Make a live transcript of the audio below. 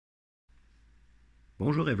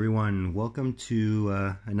Bonjour everyone, welcome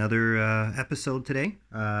to another episode today,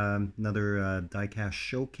 another diecast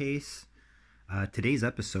showcase. Today's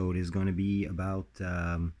episode is going to be about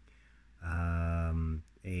a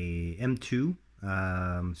M2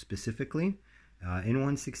 specifically in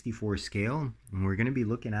 1/64 scale, and we're going to be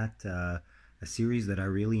looking at a series that I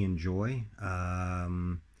really enjoy.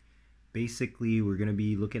 Basically, we're going to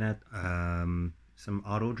be looking at some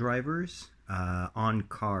auto drivers on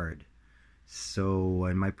card. So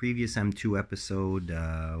in my previous M2 episode,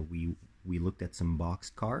 we looked at some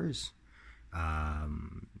boxed cars,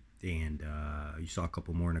 and you saw a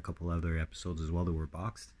couple more in a couple other episodes as well that were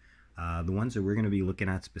boxed. The ones that we're going to be looking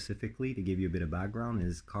at specifically, to give you a bit of background,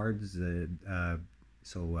 is cards. M2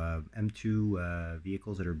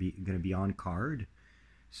 vehicles that are going to be on card.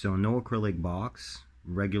 So no acrylic box,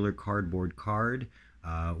 regular cardboard card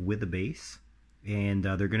with a base. And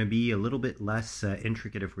they're going to be a little bit less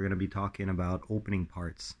intricate if we're going to be talking about opening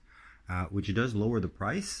parts, which does lower the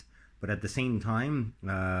price. But at the same time,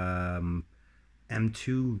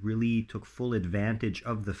 M2 really took full advantage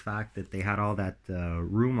of the fact that they had all that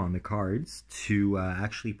room on the cards to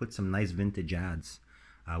actually put some nice vintage ads,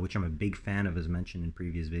 which I'm a big fan of, as mentioned in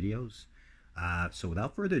previous videos. So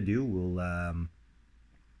without further ado,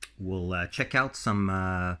 we'll check out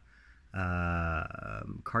some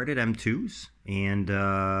carded M2s, and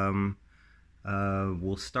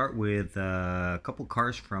we'll start with a couple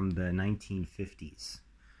cars from the 1950s.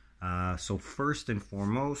 So first and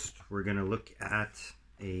foremost, we're going to look at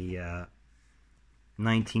a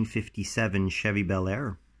 1957 Chevy Bel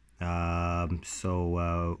Air. One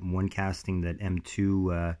casting that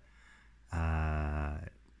M2,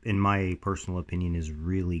 in my personal opinion, is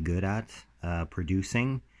really good at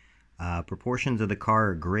producing. Proportions of the car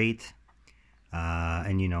are great.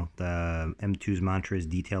 And you know, the M2's mantra is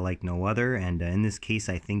detail like no other, and in this case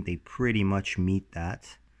I think they pretty much meet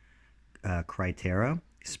that criteria,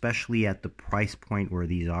 especially at the price point where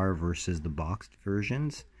these are versus the boxed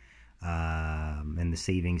versions, and the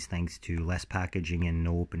savings thanks to less packaging and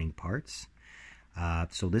no opening parts.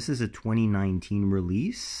 So this is a 2019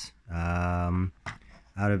 release out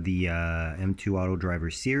of the M2 Auto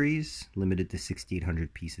Driver series, limited to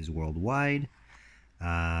 6,800 pieces worldwide.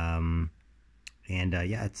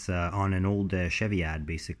 Yeah, it's on an old Chevy ad,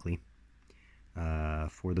 basically,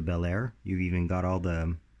 for the Bel Air. You've even got all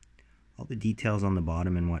the details on the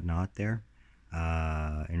bottom and whatnot there,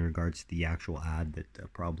 in regards to the actual ad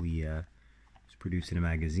that probably was produced in a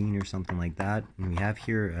magazine or something like that. And we have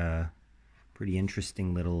here a pretty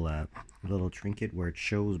interesting little trinket where it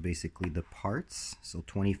shows basically the parts. So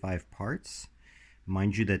 25 parts.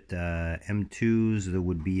 Mind you that M2s that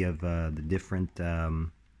would be of the different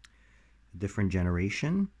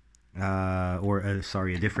generation,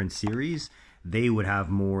 sorry, a different series, they would have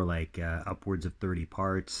more like upwards of 30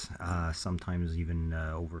 parts, sometimes even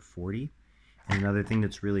over 40. And another thing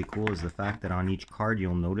that's really cool is the fact that on each card,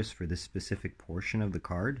 you'll notice for this specific portion of the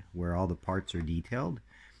card where all the parts are detailed,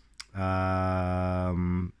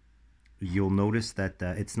 you'll notice that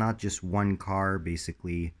it's not just one car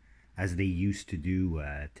basically as they used to do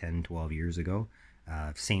 10-12 years ago.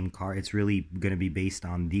 Same car. It's really going to be based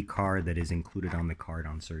on the car that is included on the card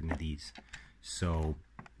on certain of these. So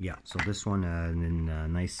yeah, so this one in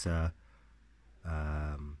nice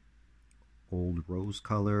old rose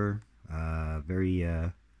color, very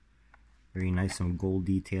nice, some gold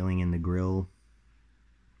detailing in the grille,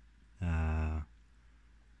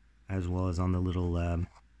 as well as on the little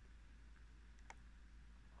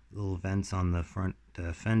vents on the front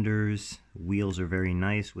fenders. Wheels are very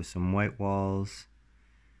nice with some white walls,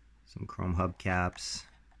 some chrome hubcaps.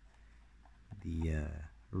 The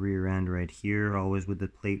rear end right here, always with the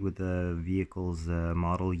plate with the vehicle's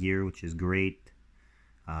model year, which is great.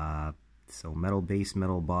 So metal base,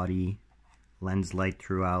 metal body, lens light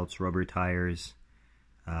throughout, rubber tires.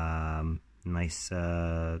 Nice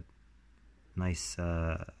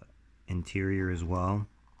interior as well.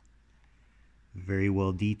 Very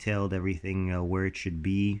well detailed, everything where it should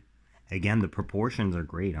be. Again, the proportions are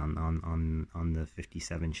great on the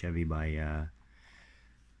 57 Chevy by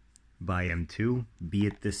M2. Be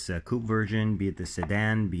it this coupe version, be it the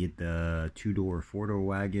sedan, be it the 2-door, 4-door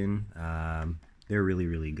wagon, they're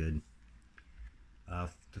really good.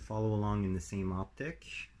 To follow along in the same optic,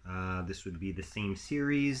 this would be the same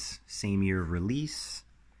series, same year of release.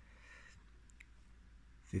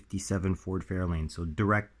 57 Ford Fairlane, so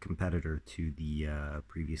direct competitor to the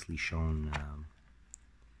previously shown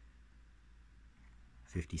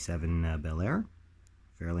 57 Bel Air.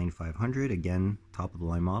 Fairlane 500, again, top of the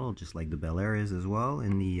line model, just like the Bel Air is as well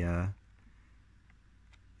in the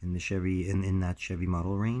Chevy, in that Chevy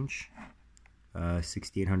model range.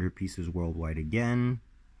 6,800 pieces worldwide again.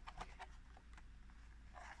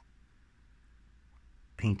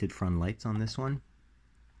 Painted front lights on this one.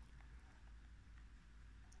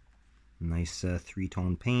 Nice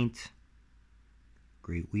three-tone paint.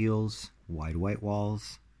 Great wheels. Wide white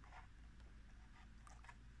walls.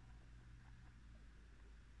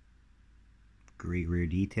 Great rear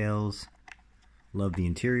details. Love the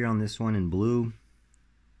interior on this one in blue.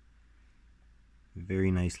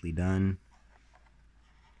 Very nicely done.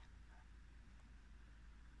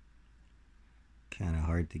 Kind of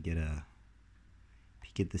hard to get a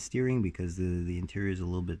peek at the steering because the interior is a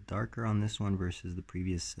little bit darker on this one versus the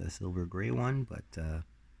previous silver gray one, but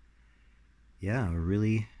yeah, a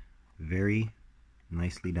really very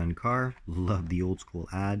nicely done car. Love the old school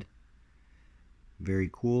ad. Very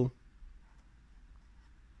cool.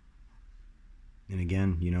 And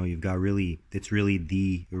again, you know, you've got it's really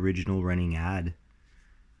the original running ad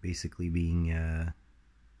basically being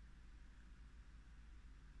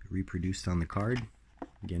reproduced on the card.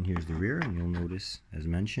 Again, here's the rear, and you'll notice, as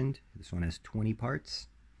mentioned, this one has 20 parts.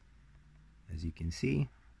 As you can see,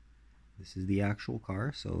 this is the actual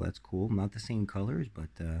car, so that's cool. Not the same colors, but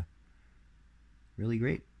really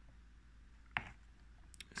great.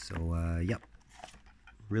 So, yep,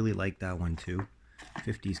 really like that one too.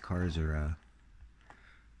 50s cars are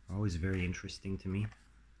always very interesting to me.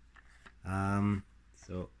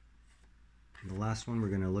 So the last one we're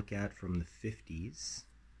going to look at from the 50s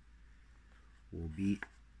will be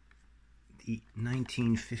the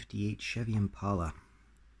 1958 Chevy Impala,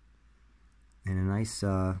 and a nice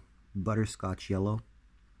butterscotch yellow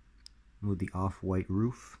with the off-white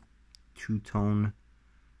roof, two-tone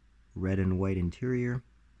red and white interior,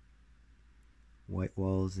 white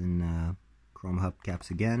walls and chrome hubcaps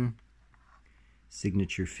again,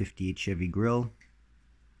 signature 58 Chevy grille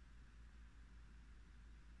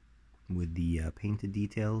with the painted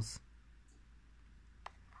details.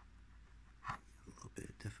 A little bit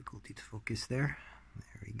of difficulty to focus there.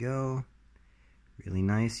 There we go. Really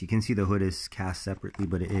nice. You can see the hood is cast separately,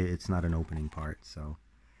 but it's not an opening part. So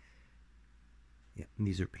yeah, and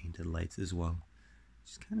these are painted lights as well.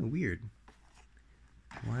 It's kind of weird.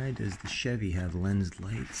 Why does the Chevy have lensed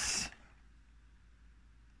lights?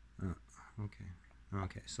 Oh,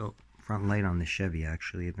 okay, so front light on the Chevy,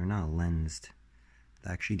 actually, they're not lensed.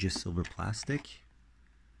 They're actually just silver plastic.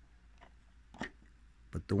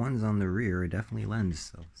 But the ones on the rear are definitely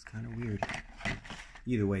lensed, so it's kind of weird.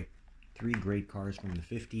 Either way, three great cars from the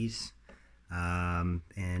 50s. And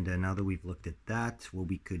now that we've looked at that, what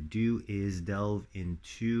we could do is delve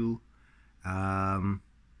into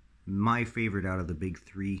my favorite out of the big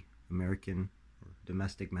three American or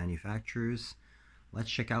domestic manufacturers. Let's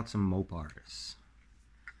check out some Mopars.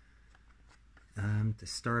 To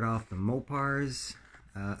start off the Mopars,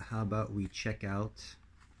 how about we check out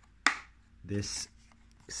this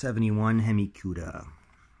 71 Hemi Cuda.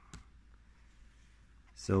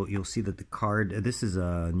 So you'll see that the card, this is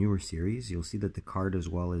a newer series, you'll see that the card as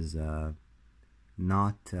well is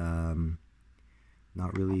not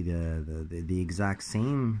really the exact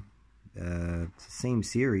same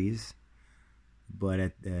series, but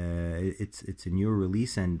it's a newer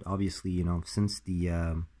release, and obviously, you know, since the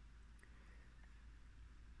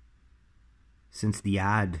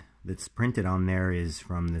ad that's printed on there is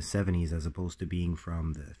from the 70s as opposed to being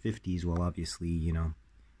from the 50s, well, obviously, you know,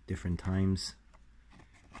 different times.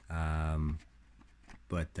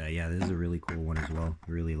 But yeah, this is a really cool one as well.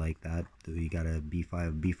 I really like that. You got a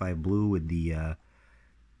B5 blue with the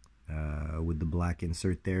black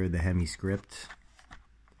insert there, the Hemi script.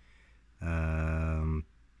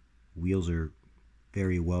 Wheels are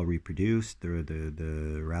very well reproduced. They're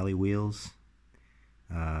the rally wheels.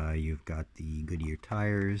 You've got the Goodyear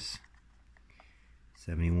tires.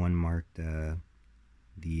 71 marked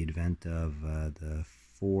the advent of the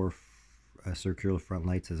 4 circular front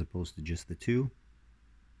lights as opposed to just the 2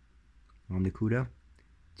 on the Cuda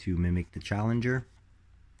to mimic the Challenger,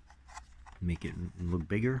 make it look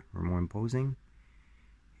bigger or more imposing.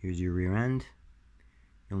 Here's your rear end.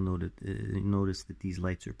 You'll notice that these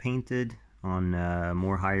lights are painted on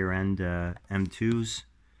more higher end M2s.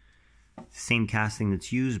 Same casting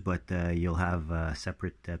that's used, but you'll have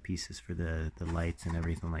separate pieces for the lights and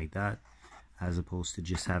everything like that, as opposed to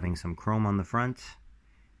just having some chrome on the front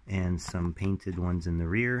and some painted ones in the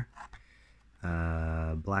rear.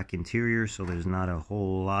 Black interior, so there's not a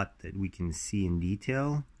whole lot that we can see in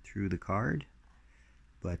detail through the card,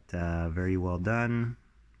 but very well done.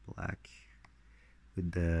 Black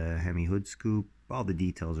with the Hemi hood scoop. All the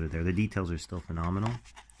details are there. The details are still phenomenal.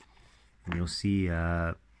 And you'll see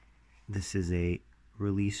this is a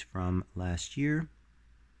release from last year.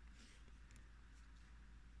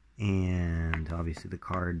 And obviously the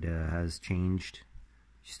card has changed.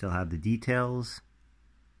 You still have the details.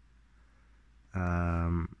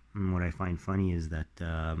 And what I find funny is that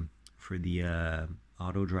for the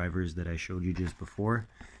auto drivers that I showed you just before,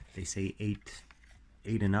 they say 8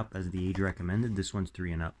 and up as the age recommended. This one's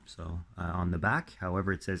 3 and up. So on the back,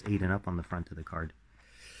 however, it says 8 and up on the front of the card.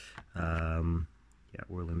 Yeah,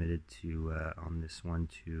 we're limited to on this one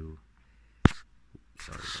to.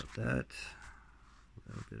 Sorry about that. A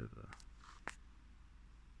little bit of a.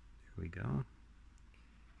 There we go.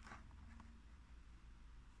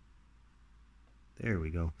 There we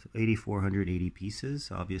go. So 8,480 pieces.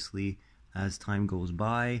 Obviously, as time goes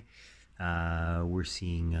by, we're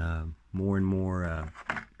seeing more and more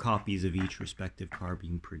copies of each respective car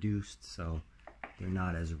being produced, so they're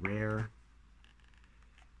not as rare.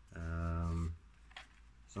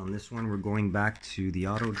 So on this one, we're going back to the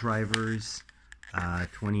auto drivers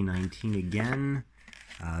 2019 again.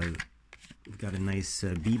 We've got a nice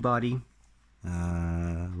B-body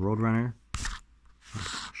Roadrunner. Oh,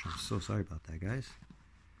 gosh, I'm so sorry about that, guys.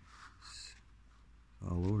 It's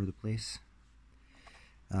all over the place.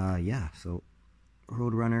 Yeah, so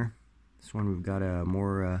Roadrunner. This one we've got a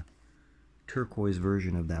more turquoise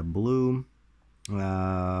version of that blue.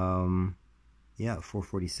 Yeah,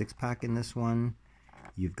 446 pack in this one.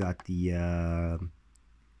 You've got the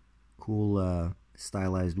cool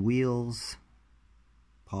stylized wheels,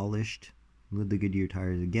 polished with the Goodyear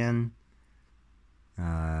tires again.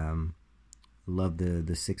 Love the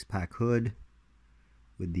 6-pack hood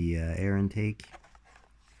with the air intake.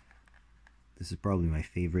 This is probably my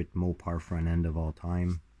favorite Mopar front end of all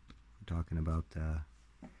time. We're talking about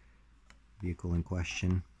vehicle in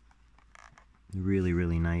question. Really,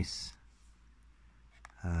 really nice.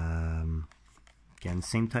 Again,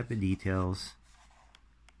 same type of details.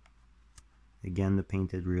 Again, the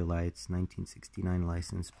painted rear lights, 1969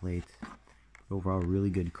 license plate. Overall,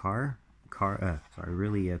 really good car.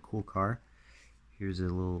 Really a cool car. Here's a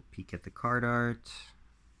little peek at the card art.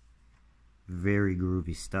 Very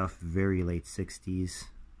groovy stuff. Very late 60s.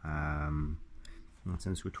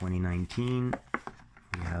 Since we're 2019,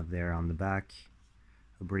 we have there on the back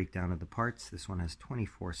a breakdown of the parts. This one has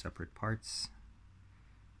 24 separate parts.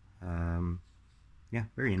 Yeah,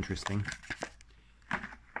 very interesting.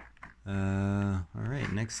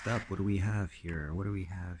 Alright, next up, what do we have here?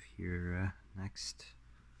 Next?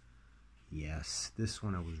 Yes, this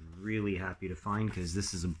one I was really happy to find because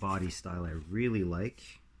this is a body style I really like.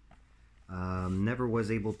 Never was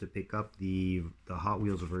able to pick up the Hot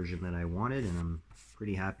Wheels version that I wanted, and I'm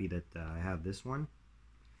pretty happy that I have this one.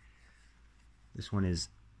 This one is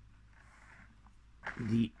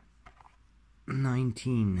the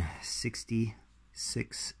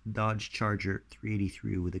 1966 Dodge Charger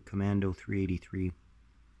 383 with a Commando 383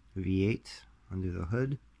 V8 under the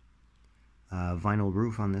hood. Vinyl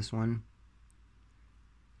roof on this one,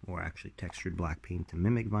 or actually textured black paint to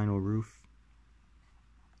mimic vinyl roof.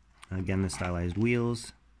 Again, the stylized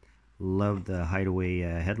wheels. Love the hideaway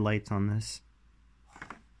headlights on this.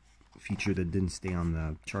 Feature that didn't stay on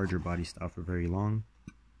the Charger body style for very long.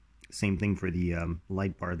 Same thing for the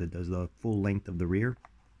light bar that does the full length of the rear.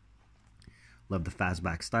 Love the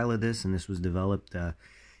fastback style of this, and this was developed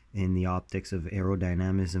in the optics of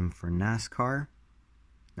aerodynamism for NASCAR.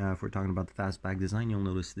 If we're talking about the fastback design, you'll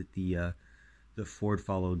notice that the Ford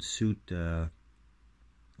followed suit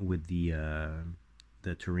with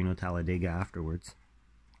the Torino Talladega afterwards.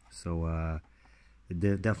 So it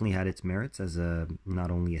definitely had its merits as not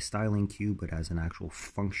only a styling cue, but as an actual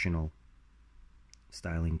functional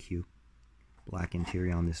styling cue. Black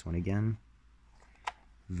interior on this one again.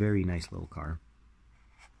 Very nice little car.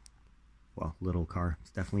 Well, little car.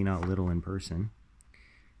 It's definitely not little in person.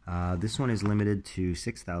 This one is limited to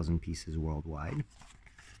 6,000 pieces worldwide.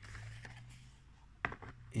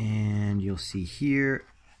 And you'll see here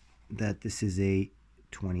that this is a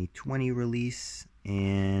 2020 release,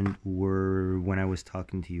 and when I was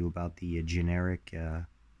talking to you about the generic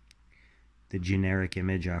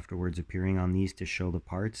image afterwards appearing on these to show the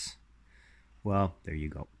parts, well, there you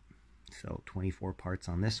go. So 24 parts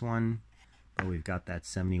on this one, but we've got that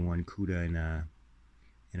 71 CUDA in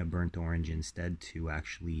a burnt orange instead to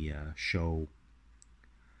actually show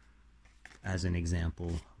as an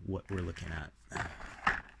example what we're looking at.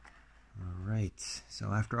 Alright,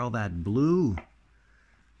 so after all that blue,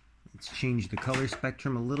 let's change the color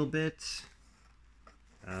spectrum a little bit.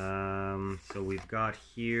 So we've got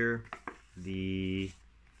here the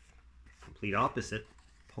complete opposite,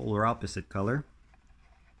 polar opposite color.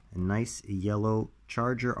 A nice yellow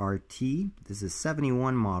Charger RT. This is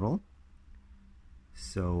 71 model.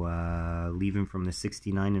 So leaving from the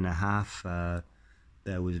 69.5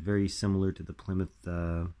 that was very similar to the Plymouth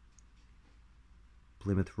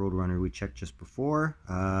Roadrunner we checked just before.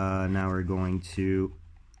 Now we're going to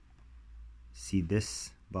see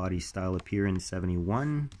this body style appear in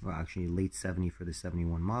 71. Well, actually late 70 for the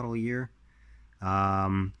 71 model year.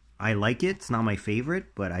 I like it. It's not my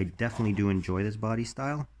favorite, but I definitely do enjoy this body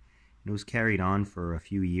style. It was carried on for a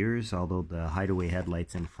few years, although the hideaway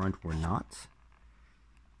headlights in front were not.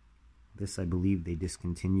 This, I believe, they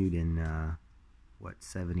discontinued in, what,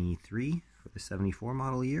 73 for the 74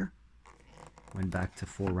 model year. Went back to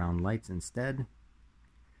 4-round lights instead.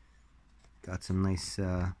 Got some nice,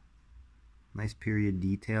 nice period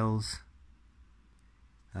details.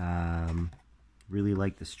 Really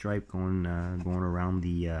like the stripe going around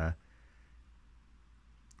the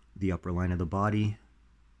upper line of the body.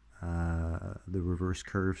 The reverse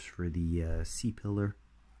curves for the C-pillar.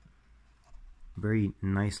 Very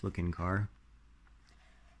nice looking car.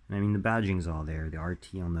 And I mean, the badging's all there. The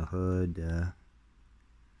RT on the hood,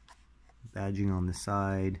 badging on the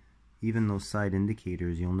side. Even those side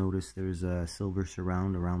indicators, you'll notice there's a silver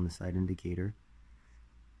surround around the side indicator.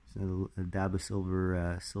 So a dab of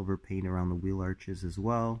silver paint around the wheel arches as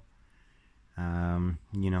well. You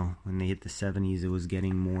know, when they hit the 70s, it was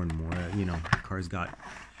getting more and more, you know, cars got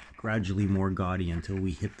gradually more gaudy until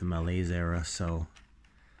we hit the malaise era. So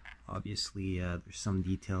obviously there's some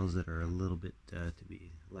details that are a little bit to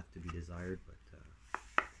be desired, but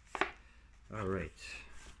all right.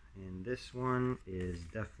 And this one is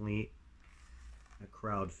definitely a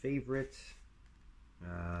crowd favorite.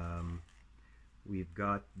 We've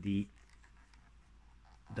got the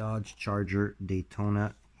Dodge Charger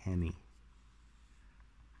Daytona Hemi.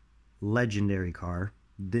 Legendary car.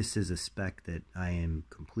 This is a spec that I am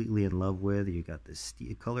completely in love with. You got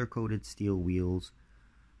the color-coded steel wheels,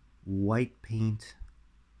 white paint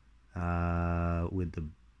with the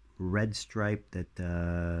red stripe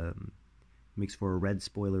that makes for a red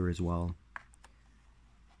spoiler as well.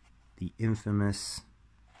 The infamous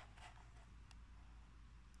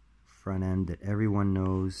front end that everyone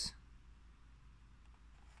knows.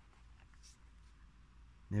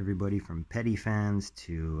 Everybody from petty fans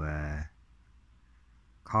to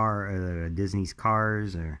Disney's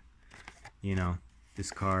Cars, or you know,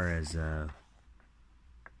 this car has a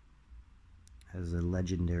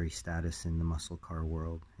legendary status in the muscle car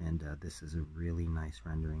world, and this is a really nice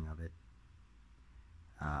rendering of it.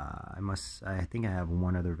 I think I have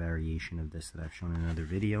one other variation of this that I've shown in another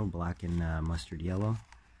video, black and mustard yellow.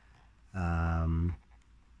 And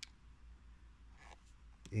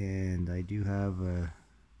I do have a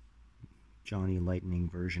Johnny Lightning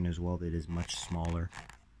version as well that is much smaller.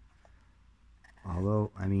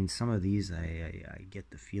 Although, I mean, some of these I get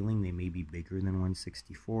the feeling they may be bigger than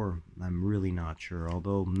 164. I'm really not sure,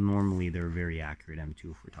 although normally they're very accurate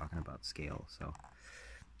M2 if we're talking about scale. So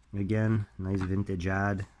again, nice vintage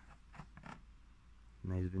ad.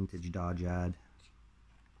 Nice vintage Dodge ad.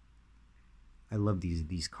 I love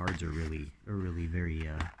these cards. Are really very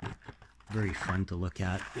fun to look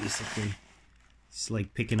at. Basically, it's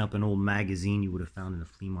like picking up an old magazine you would have found in a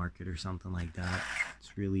flea market or something like that.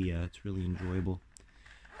 It's really enjoyable.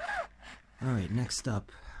 All right, next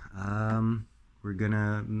up, we're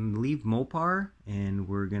gonna leave Mopar and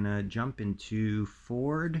we're gonna jump into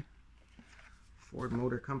Ford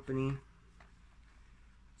Motor Company.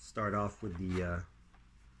 Start off with the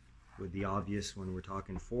obvious when we're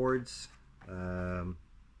talking Fords.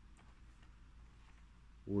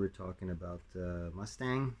 We're talking about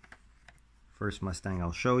Mustang. First Mustang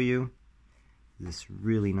I'll show you. This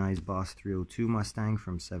really nice Boss 302 Mustang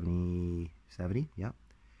from 70, yep.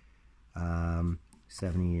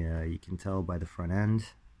 70, you can tell by the front end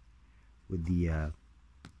with the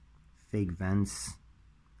fake vents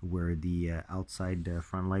where the outside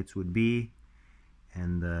front lights would be,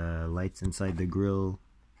 and the lights inside the grille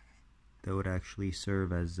that would actually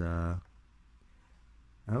serve as oh,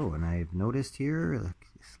 and I've noticed here a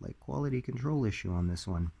slight quality control issue on this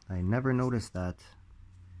one. I never noticed that.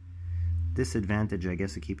 Disadvantage, I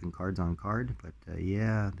guess, of keeping cards on card, but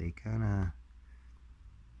yeah, they kind of,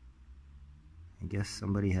 I guess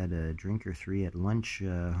somebody had a drink or three at lunch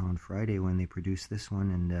on Friday when they produced this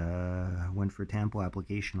one, and went for tampo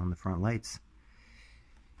application on the front lights.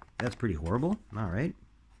 That's pretty horrible. All right.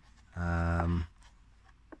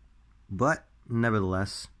 But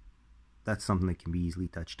nevertheless, that's something that can be easily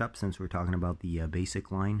touched up since we're talking about the basic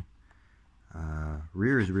line.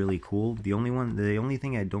 Rear is really cool. The only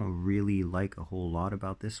thing I don't really like a whole lot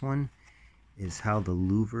about this one is how the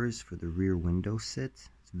louvers for the rear window sit. It's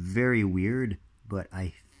very weird, but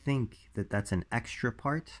I think that that's an extra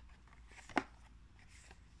part.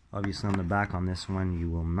 Obviously on the back on this one you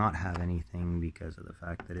will not have anything because of the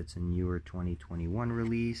fact that it's a newer 2021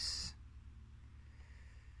 release.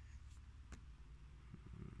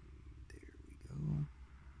 There we go.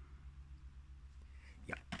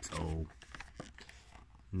 Yeah, so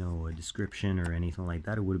no description or anything like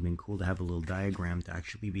that. It would have been cool to have a little diagram to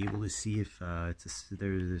actually be able to see if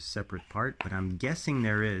there's a separate part, but I'm guessing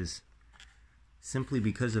there is, simply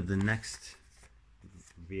because of the next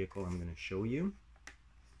vehicle I'm going to show you,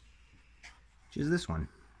 which is this one.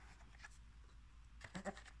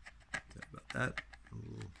 Sorry about that. A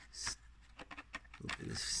little bit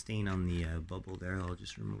of stain on the bubble there. I'll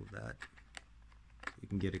just remove that so you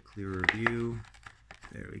can get a clearer view.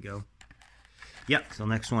 There we go. Yeah, so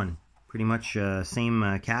next one. Pretty much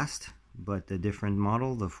same cast, but a different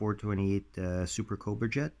model. The 428 Super Cobra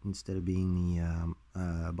Jet instead of being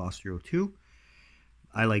the Boss 302.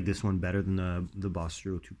 I like this one better than the Boss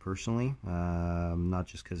 302 personally. Not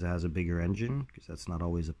just because it has a bigger engine, because that's not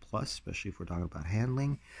always a plus, especially if we're talking about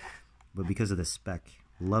handling, but because of the spec.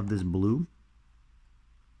 Love this blue,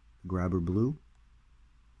 grabber blue.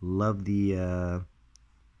 Love the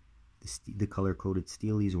color-coded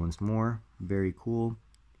steelies once more. Very cool.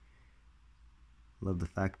 Love the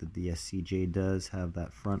fact that the SCJ does have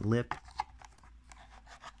that front lip.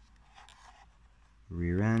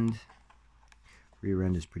 Rear end. Rear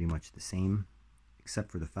end is pretty much the same,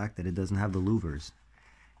 except for the fact that it doesn't have the louvers.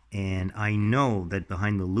 And I know that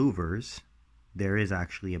behind the louvers, there is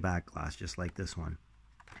actually a back glass, just like this one.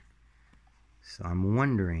 So I'm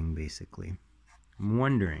wondering, basically,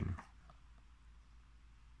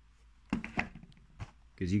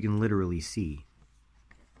 because you can literally see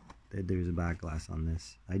that there's a back glass on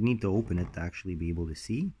this. I'd need to open it to actually be able to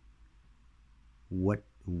see what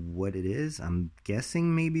it is. I'm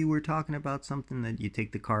guessing maybe we're talking about something that you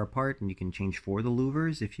take the car apart and you can change for the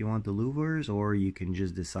louvers if you want the louvers, or you can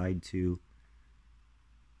just decide to,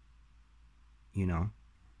 you know,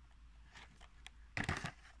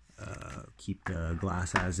 keep the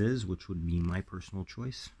glass as is, which would be my personal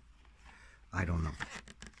choice. I don't know.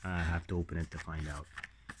 I have to open it to find out.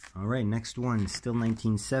 Alright, next one, still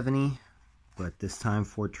 1970, but this time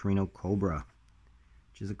Ford Torino Cobra,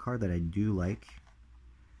 which is a car that I do like.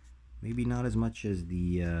 Maybe not as much as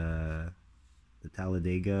the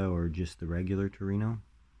Talladega or just the regular Torino,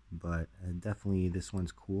 but definitely this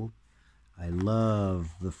one's cool. I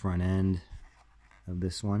love the front end of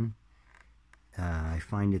this one. I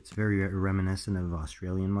find it's very reminiscent of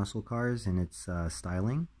Australian muscle cars in its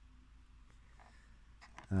styling.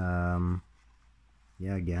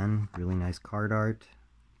 Yeah, again, really nice card art.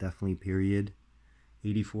 Definitely period.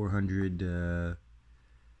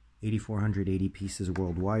 8,480 pieces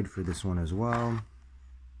worldwide for this one as well.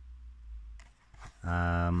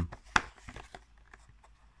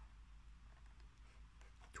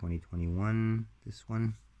 2021, this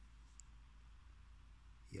one.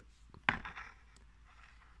 Yep.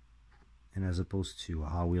 And as opposed to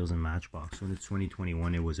Hot Wheels and Matchbox, when it's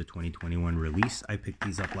 2021, it was a 2021 release. I picked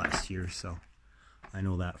these up last year, so I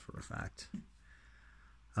know that for a fact.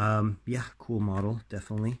 Yeah, cool model,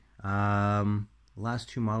 definitely. Last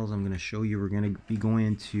two models I'm going to show you, we're going to be going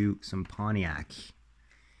into some Pontiac.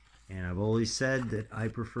 And I've always said that I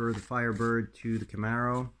prefer the Firebird to the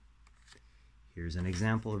Camaro. Here's an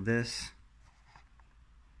example of this.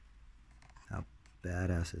 How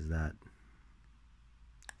badass is that?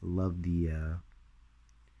 Love the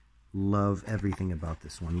love everything about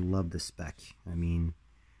this one. Love the spec. I mean,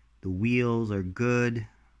 the wheels are good.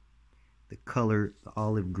 The color, the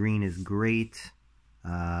olive green, is great.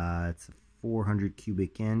 It's a 400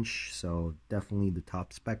 cubic inch, so definitely the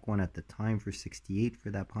top spec one at the time for 68 for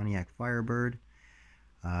that Pontiac Firebird.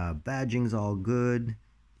 Badging's all good.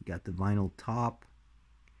 You got the vinyl top.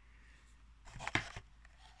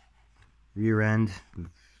 Rear end,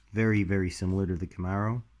 very, very similar to the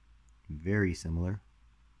Camaro. Very similar.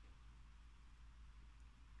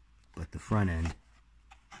 But the front end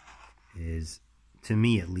is, to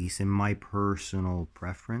me at least, in my personal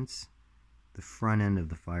preference, the front end of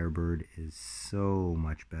the Firebird is so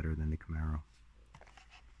much better than the Camaro.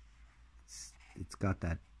 It's got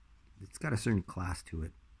that, it's got a certain class to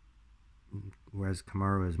it, whereas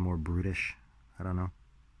Camaro is more brutish. I don't know.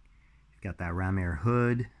 You've got that ram air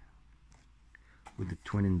hood with the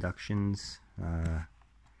twin inductions.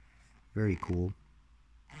 Very cool.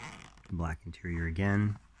 Black interior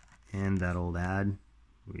again, and that old ad.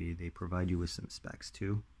 They provide you with some specs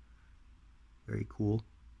too. Very cool.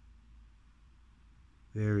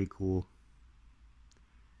 Very cool.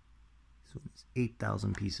 This one is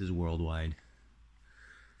 8,000 pieces worldwide.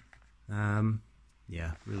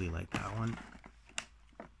 Yeah, really like that one.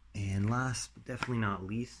 And last but definitely not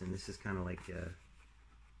least, and this is kind of like a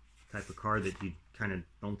type of card that you kind of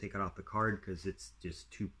don't take it off the card because it's just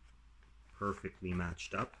too perfectly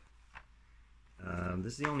matched up.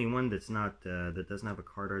 This is the only one that's not that doesn't have a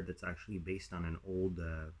card art that's actually based on an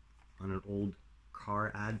old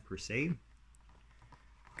car ad per se.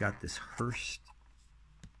 Got this Hearst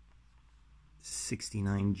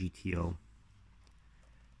 69 GTO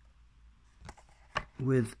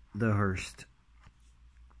with the Hearst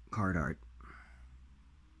card art.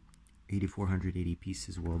 8,480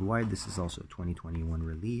 pieces worldwide. This is also a 2021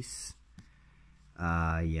 release.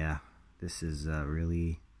 Yeah, this is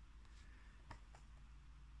really.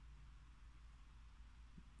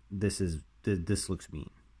 This looks mean.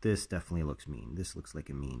 This definitely looks mean. This looks like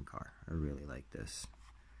a mean car. I really like this.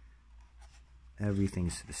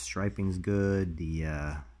 The striping's good.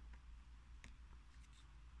 The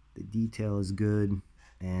detail is good,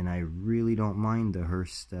 and I really don't mind the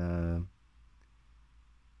Hearst on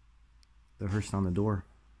the door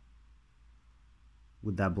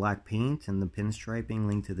with that black paint and the pinstriping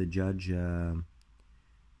linked to the Judge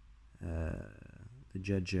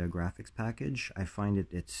graphics package. I find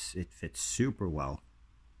it fits super well,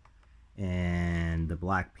 and the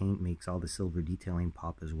black paint makes all the silver detailing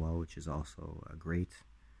pop as well, which is also great.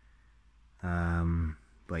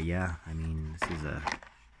 But yeah, I mean, this is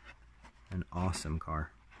an awesome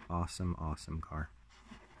car. Awesome car.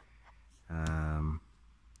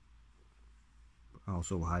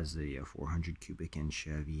 Also has the 400 cubic inch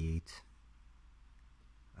V8.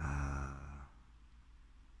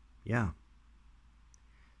 Yeah.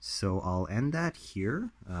 So I'll end that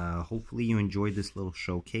here. Hopefully you enjoyed this little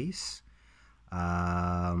showcase.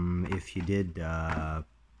 If you did,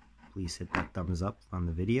 please hit that thumbs up on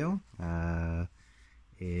the video.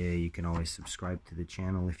 You can always subscribe to the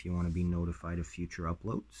channel if you want to be notified of future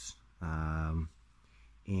uploads.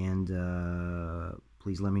 And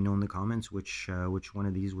please let me know in the comments which one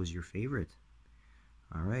of these was your favorite.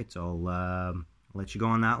 All right, so I'll let you go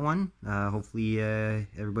on that one. Hopefully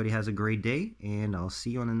everybody has a great day, and I'll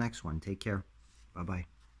see you on the next one. Take care. Bye-bye.